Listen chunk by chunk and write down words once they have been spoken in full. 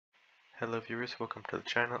Hello viewers, welcome to the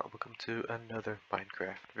channel and welcome to another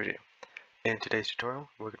Minecraft video. In today's tutorial,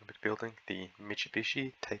 we're going to be building the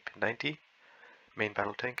Mitsubishi Type 90 main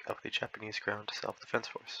battle tank of the Japanese Ground Self-Defense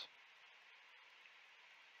Force.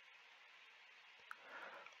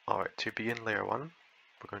 Alright, to begin layer 1,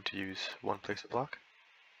 we're going to use one placement block,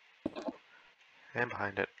 and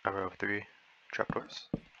behind it a row of 3 trapdoors,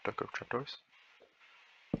 dark oak trapdoors.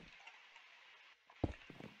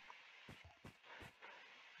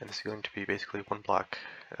 And this is going to be basically one block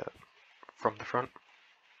from the front.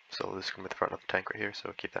 So this is going to be the front of the tank right here,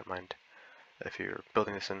 so keep that in mind if you're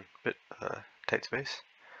building this in a bit tight space.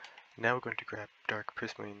 Now we're going to grab dark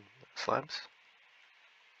prismarine slabs.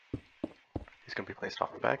 These can be placed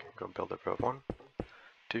off the back and go build a row of 1,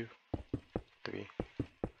 2, 3,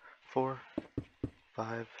 4,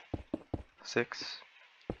 5, 6,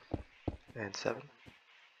 and 7.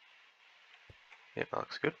 Yep, that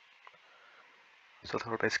looks good. So that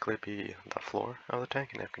will basically be the floor of the tank,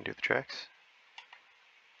 and now we can do the tracks.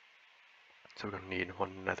 So we're going to need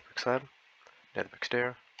one nether brick slab, nether brick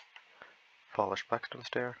stair, polished blackstone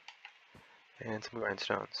stair, and some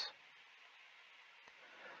grindstones.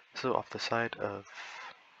 So off the side of,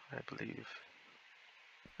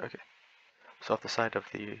 so off the side of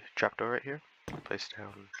the trapdoor right here, place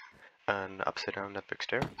down an upside down nether brick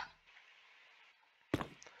stair,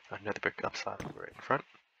 a nether brick up slab right in front,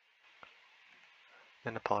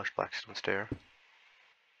 then a polished blackstone stair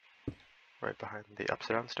right behind the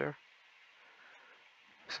upside down stair.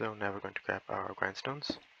 So now we're going to grab our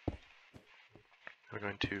grindstones. We're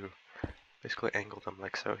going to basically angle them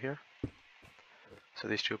like so here. So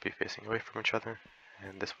these two will be facing away from each other,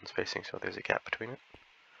 and this one's facing so there's a gap between it.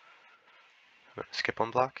 I'm going to skip one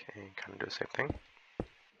block and kind of do the same thing.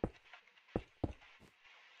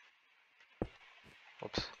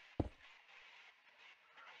 Oops.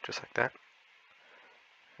 Just like that.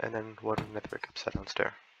 And then one nether brick upside down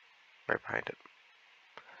stair right behind it.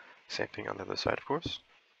 Same thing on the other side, of course.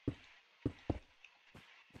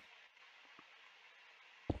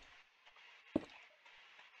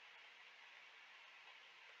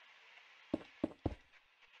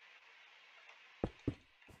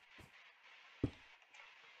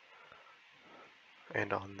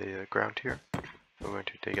 And on the ground here, we're going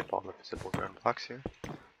to dig up all the visible ground blocks here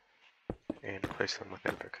and replace them with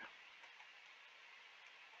nether brick.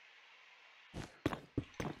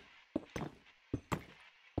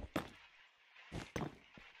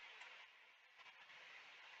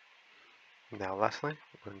 Now lastly,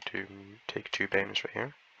 we're going to take 2 banners right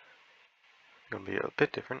here. They're going to be a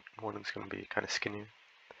bit different. One is going to be kind of skinnier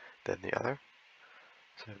than the other.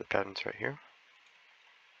 So I have the patterns right here.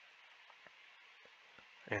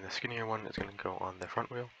 And the skinnier one is going to go on the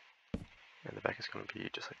front wheel, and the back is going to be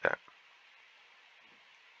just like that.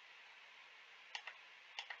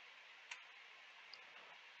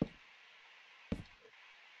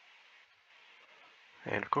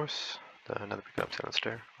 And of course, another big upside down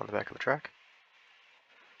stair on the back of the track.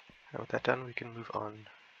 And with that done, we can move on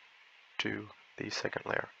to the second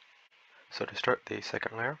layer. So to start the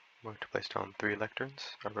second layer, we're going to place down 3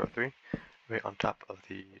 lecterns, a row of 3, right on top of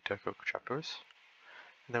the dark oak trapdoors.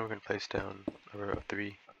 And then we're going to place down a row of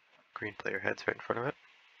 3 green player heads right in front of it.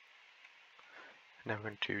 Now we're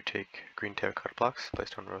going to take green terracotta blocks,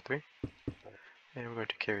 placed on row 3, and we're going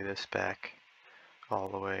to carry this back all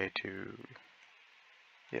the way to,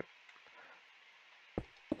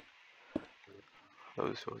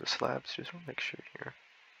 those are slabs. Just want to make sure here.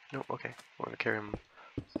 No, okay, we're going to carry them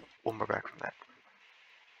one more back from that.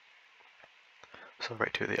 So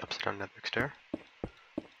right to the upside down nether brick stair.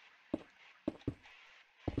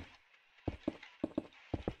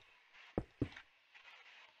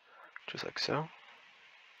 Just like so.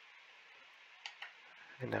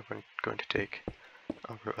 And now we're going to take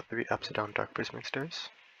a row of 3 upside down dark prismarine stairs.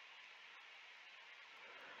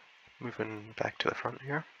 Moving back to the front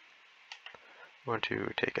here, we're going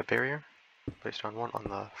to take a barrier, placed on one on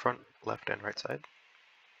the front, left, and right side.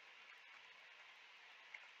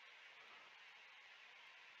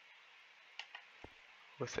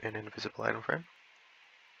 With an invisible item frame.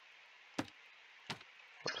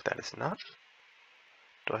 What that is not.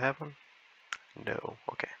 Do I have one? No.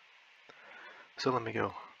 Okay. So let me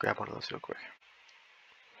go grab one of those real quick.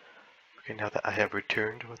 Okay, now that I have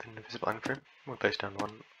returned with an invisible item frame, we'll place down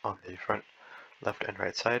one on the front, left, and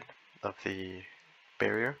right side of the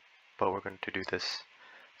barrier, but we're going to do this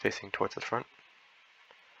facing towards the front.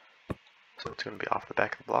 So it's going to be off the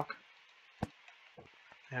back of the block.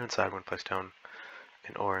 And inside we're going to place down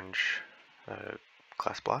an orange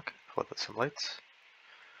glass block with some lights.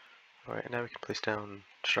 Alright, now we can place down,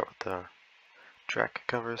 start with the track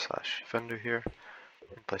cover slash fender here.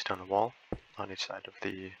 and place down a wall on each side of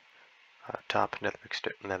the top nether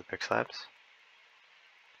brick slabs.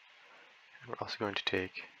 And we're also going to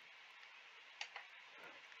take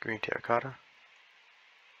green terracotta,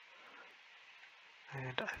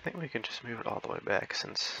 and I think we can just move it all the way back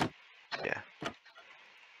since, yeah,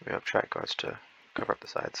 we have track guards to cover up the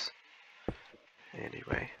sides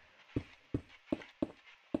anyway.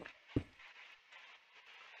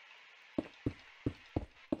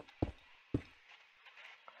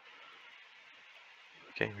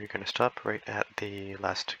 Okay, we're going to stop right at the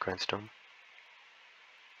last grindstone.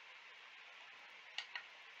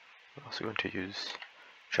 We're also going to use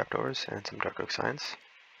trapdoors and some dark oak signs.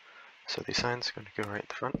 So these signs are going to go right at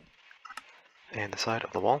the front and the side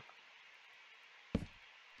of the wall.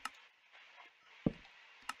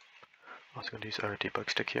 Also going to use our debug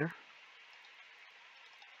stick here.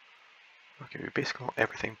 Okay, we basically want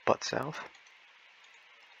everything but south.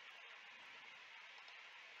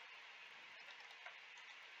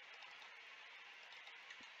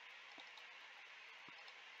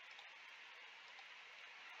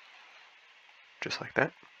 Just like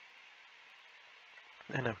that.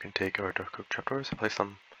 And now we can take our dark oak trapdoors and place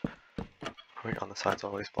them right on the sides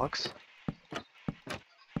of all these blocks.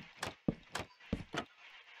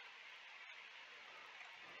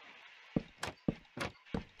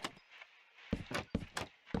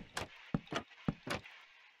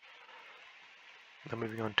 Now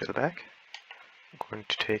moving on to the back, I'm going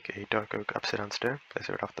to take a dark oak upside down stair, place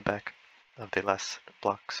it right off the back of the last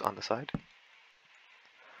blocks on the side.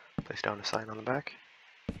 Place down a sign on the back.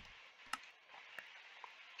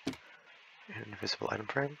 An invisible item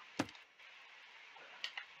frame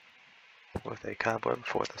with a cobweb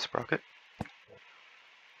for the sprocket.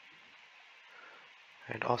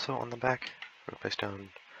 And also on the back, we'll place down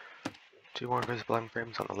 2 more invisible item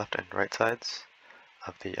frames on the left and right sides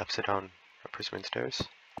of the upside down prismarine stairs,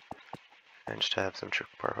 and just have some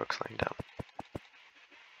tripwire hooks laying down.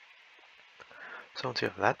 So once you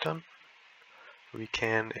have that done, we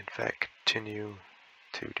can in fact continue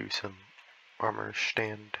to do some armor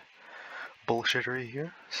stand bullshittery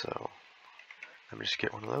here. So let me just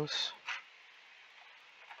get one of those.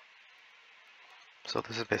 So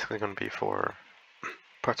this is basically going to be for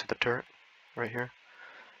parts of the turret right here,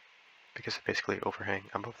 because it basically overhang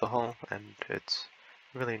above the hull, and it's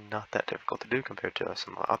really not that difficult to do compared to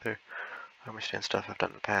some other armor stand stuff I've done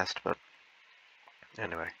in the past. But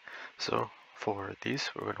anyway, so for these,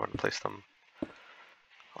 we're going to want to place them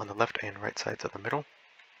on the left and right sides of the middle,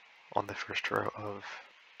 on the first row of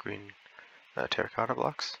green terracotta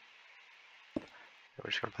blocks. And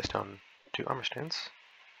we're just going to place down 2 armor stands.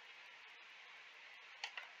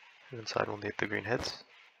 And inside we'll need the green heads.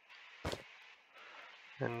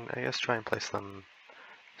 And I guess try and place them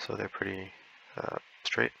so they're pretty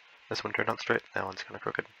straight. This one turned out straight, that one's kind of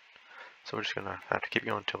crooked. So we're just going to have to keep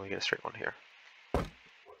going until we get a straight one here.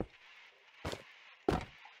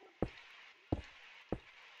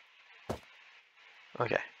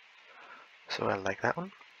 Okay, so I like that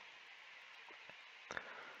one.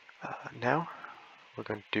 Now we're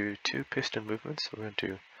going to do 2 piston movements. We're going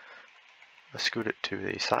to scoot it to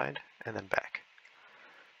the side and then back.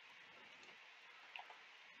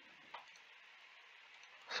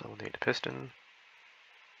 So we'll need a piston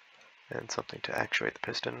and something to actuate the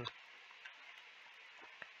piston.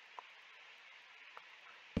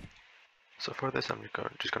 So for this, I'm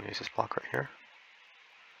just going to use this block right here.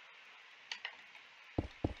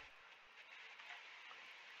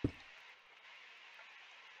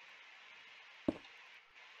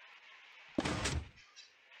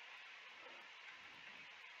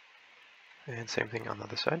 And same thing on the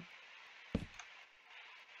other side.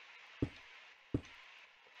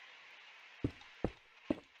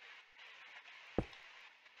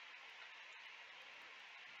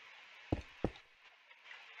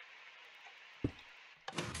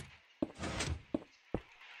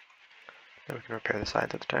 Now we can repair the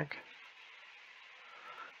sides of the tank.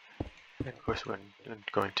 And of course we're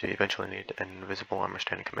going to eventually need an invisible armor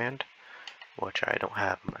standing command, which I don't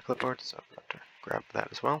have on my clipboard, so I'm going to grab that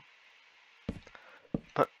as well.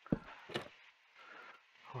 But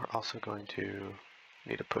we're also going to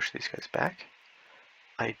need to push these guys back.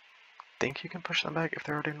 I think you can push them back if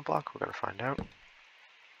they're already in the block. We're going to find out.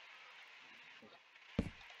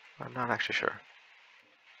 I'm not actually sure.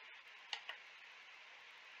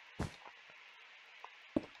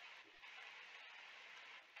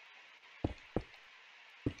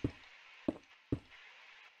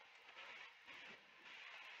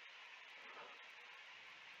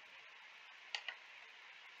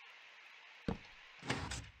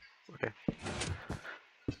 Okay.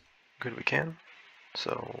 Good, we can.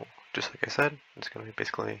 So just like I said, it's going to be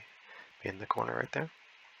basically in the corner right there.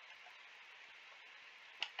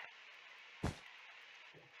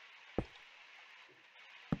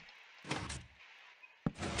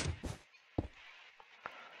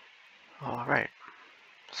 Alright,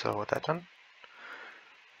 so with that done,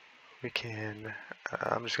 we can,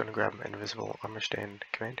 I'm just going to grab my invisible armor stand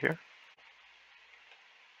command here.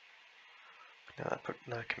 Now put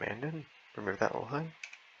the command in, remove that whole thing.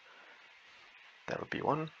 That would be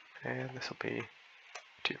 1, and this will be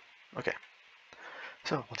 2. Okay,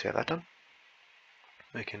 so once you have that done,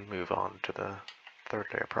 we can move on to the third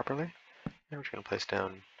layer properly. And we're just going to place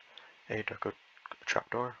down a dark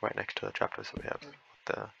trapdoor right next to the trapdoors that we have with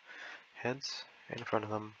the heads, and in front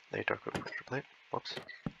of them a dark oak pressure plate. Whoops,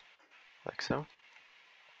 like so.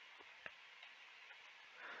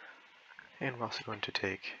 And we're also going to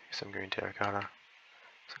take some green terracotta,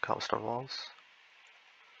 some cobblestone walls,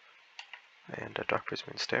 and a dark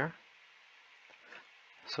prismarine stair.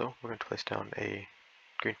 So we're going to place down a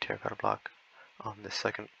green terracotta block on this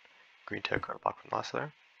second green terracotta block from the last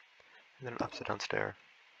layer, and then an upside down stair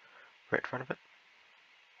right in front of it.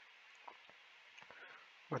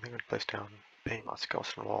 We're then going to place down a mossy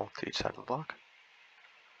cobblestone wall to each side of the block.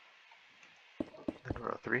 Then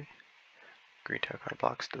row 3 green terracotta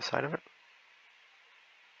blocks to the side of it.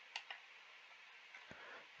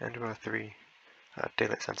 And row 3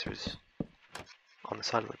 daylight sensors on the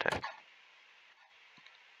side of the tank.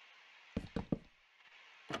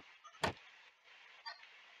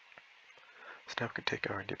 So now we can take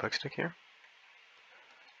our debug stick here,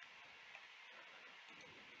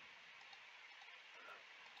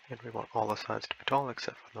 and we want all the sides to be tall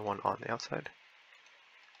except for the one on the outside.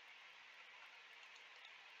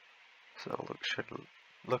 So it should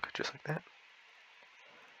look just like that.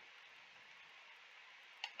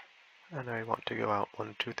 And I want to go out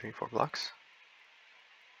 1, 2, 3, 4 blocks.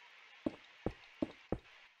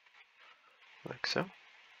 Like so.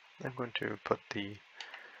 I'm going to put the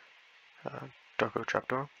dark oak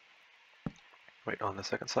trapdoor right on the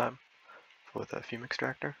second slab with a fume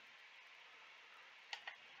extractor.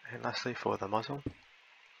 And lastly, for the muzzle,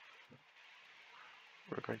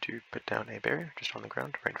 we're going to put down a barrier just on the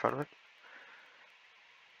ground right in front of it.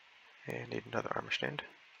 And need another armor stand.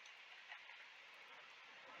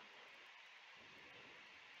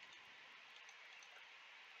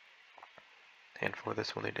 And for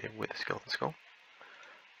this we'll need a with skeleton skull,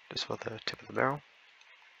 just for the tip of the barrel,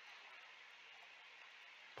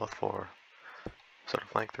 both for sort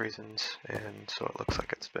of length reasons and so it looks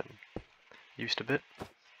like it's been used a bit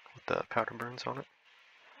with the powder burns on it.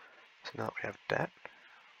 So now that we have that,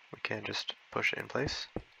 we can just push it in place.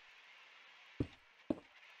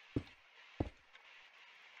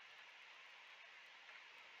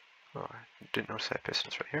 Oh, I didn't notice I have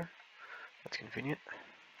pistons right here. That's convenient.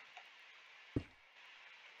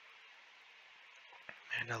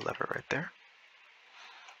 And a lever right there.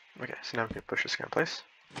 Okay, so now we can push this guy in place.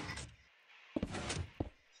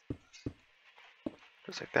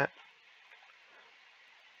 Just like that.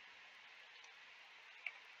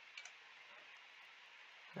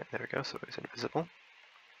 And there we go, so it's invisible.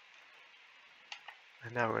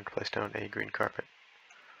 And now we're going to place down a green carpet,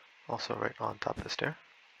 also right on top of the stair.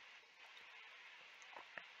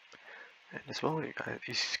 And as well, you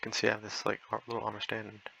can see I have this like little armor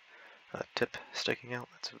stand tip sticking out.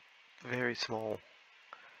 That's a very small,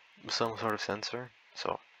 some sort of sensor.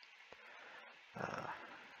 So,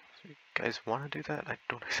 if you guys want to do that, I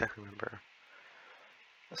don't exactly remember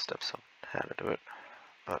the steps on how to do it,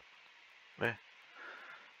 but yeah.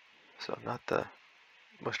 So not the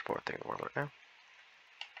most important thing in the world right now.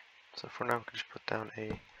 So for now, we can just put down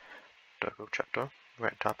a dark oak trapdoor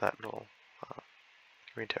right on top of that little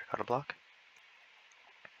green terracotta block.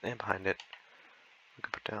 And behind it, we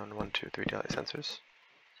can put down 1, 2, 3 daylight sensors.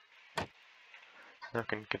 Now we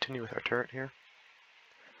can continue with our turret here.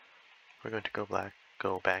 We're going to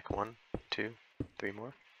go back 1, 2, 3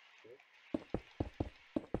 more.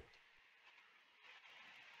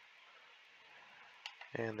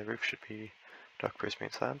 And the roof should be dark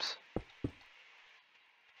prismarine slabs.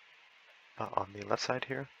 On the left side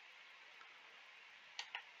here,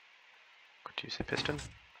 going to use a piston.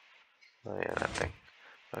 Oh yeah, that thing.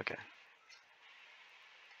 Okay.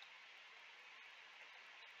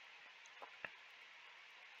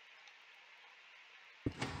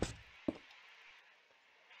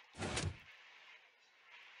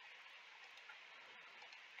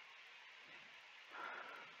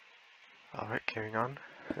 Alright, carrying on.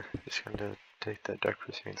 Just going to take the dark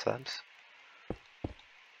prismarine slabs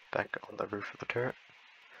back on the roof of the turret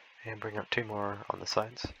and bring out 2 more on the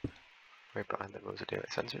sides, right behind the rows of daylight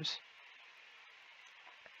sensors.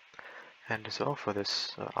 And as well for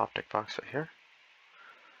this optic box right here,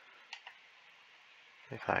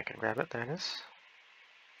 if I can grab it, there it is.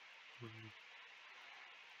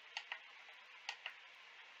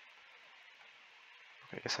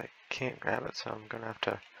 I guess I can't grab it, so I'm gonna have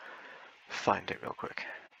to find it real quick.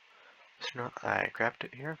 So now I grabbed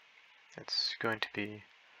it here. It's going to be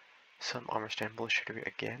some armor stand bullshittery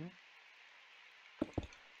again.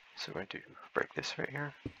 So we're going to break this right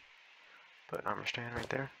here. Put an armor stand right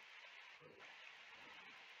there.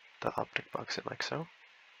 The optic box it like so.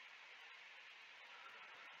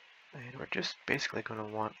 And we're just basically going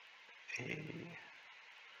to want a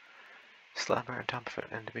slab right on top of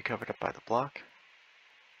it and to be covered up by the block.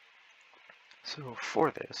 So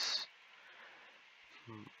for this,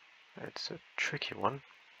 it's a tricky one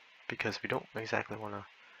because we don't exactly want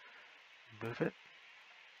to move it.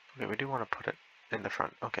 Okay, we do want to put it in the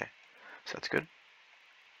front. Okay, so that's good.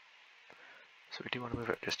 So we do want to move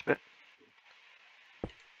it just a bit.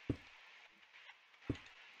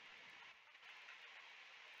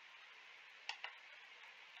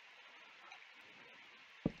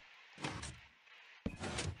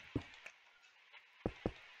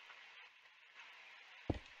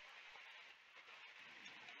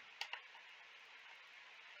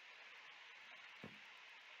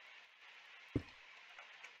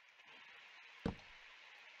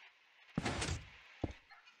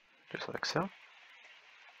 Just like so.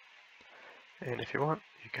 And if you want,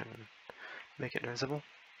 you can make it invisible,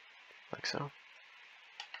 like so.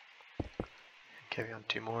 And carry on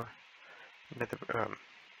 2 more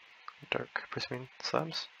dark prismarine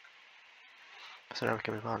slabs. So now we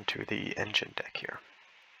can move on to the engine deck here.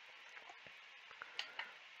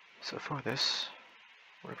 So for this,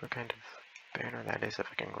 whatever kind of banner that is, if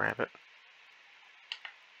I can grab it.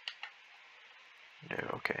 No,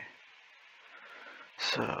 okay.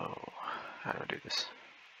 So, how do I do this?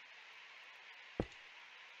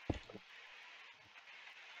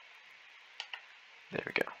 There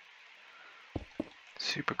we go.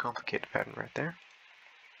 Super complicated pattern right there.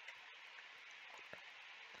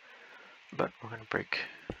 But we're going to break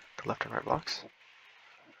the left and right blocks.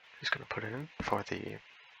 Just going to put it in for the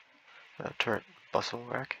turret bustle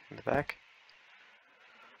rack in the back.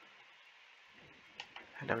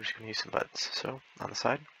 And now we're just going to use some beds. So, on the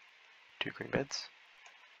side, 2 green beds.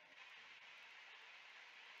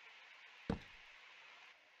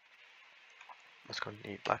 Let's go and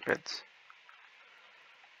need black beds.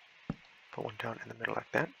 Put one down in the middle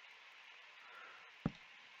like that.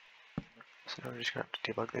 So now we're just going to have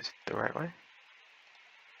to debug this the right way.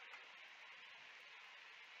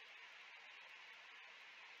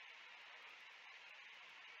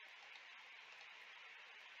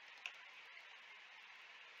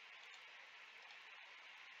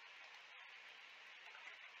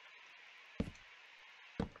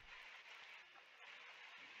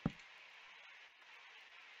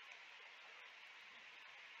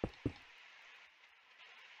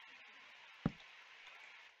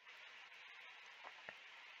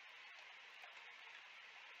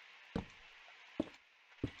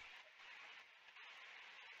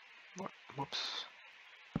 Whoops.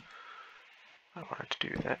 I wanted to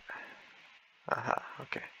do that. Aha,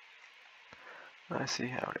 okay. I see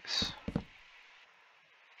how it is.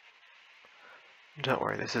 Don't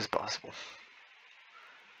worry, this is possible.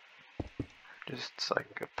 Just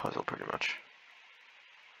like a puzzle pretty much.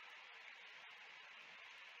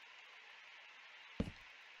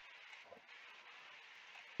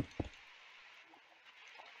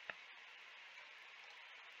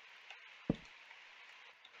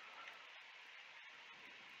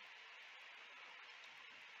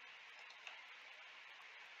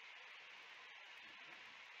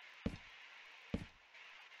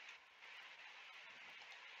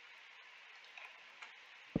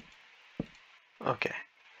 Okay,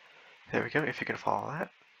 there we go. If you can follow that,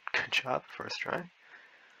 good job, first try. And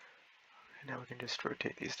now we can just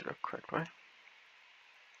rotate these the correct way.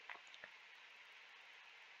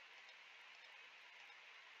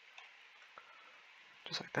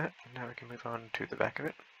 Just like that. And now we can move on to the back of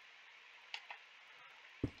it.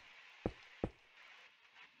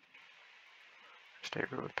 Stay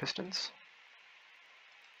row with pistons.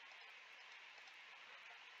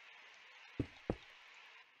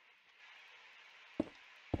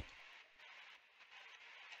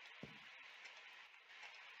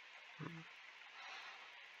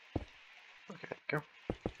 Okay, there we go.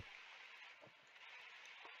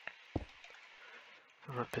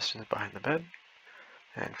 A row of pistons behind the bed.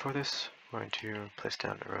 And for this, we're going to place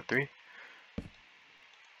down a row 3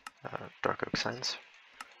 dark oak signs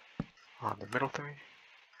on the middle 3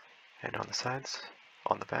 and on the sides,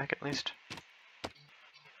 on the back at least.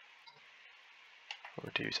 I'm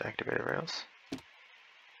going to use activated rails.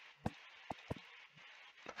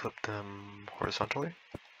 Flip them horizontally.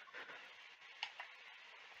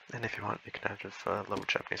 And if you want, you can have a little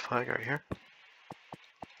Japanese flag right here.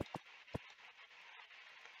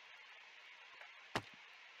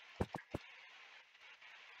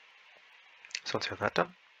 So once you have that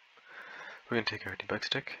done, we're going to take our debug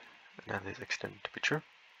stick and have these extend to be true.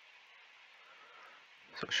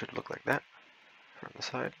 So it should look like that from the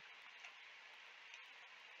side.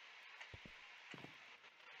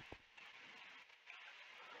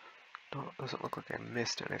 No, it doesn't look like I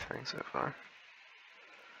missed anything so far.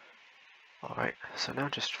 Alright, so now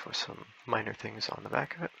just for some minor things on the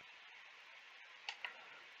back of it.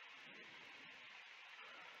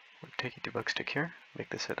 We'll take a debug stick here, make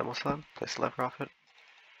this a double slab, place the lever off it,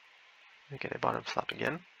 make it a bottom slab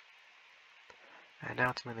again. And now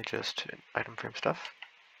it's mainly just item frame stuff.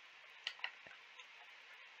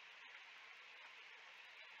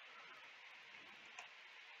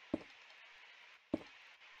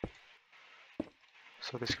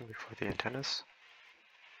 So this can be for the antennas.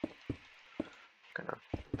 I'm gonna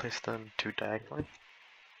place them two diagonally,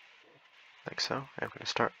 like so. And I'm gonna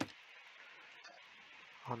start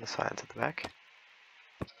on the sides of the back.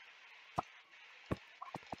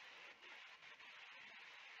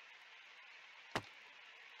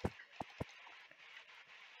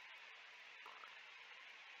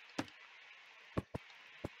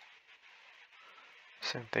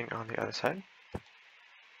 Same thing on the other side.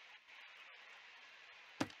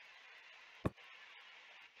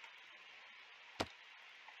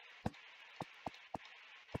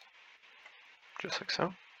 Just like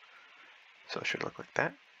so. So it should look like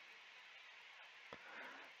that.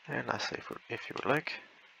 And lastly, if you would like,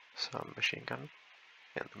 some machine gun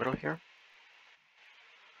in the middle here.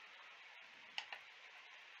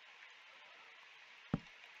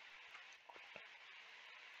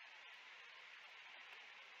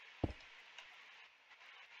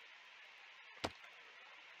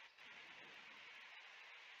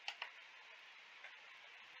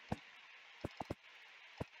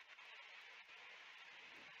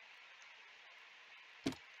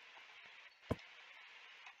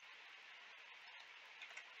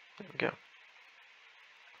 There we go.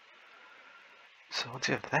 So once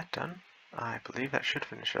you have that done, I believe that should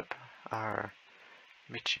finish up our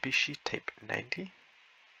Mitsubishi Tape 90.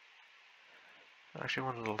 Actually,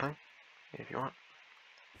 one little thing, if you want.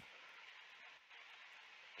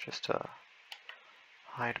 Just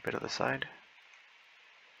hide a bit of the side.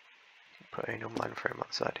 Put a normal line frame on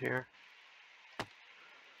the side here.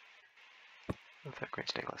 With that green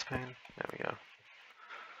stained glass pane. There we go.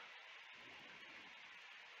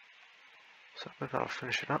 So I believe that'll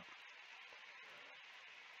finish it up.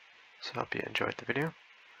 So I hope you enjoyed the video,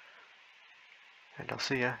 and I'll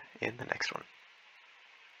see ya in the next one.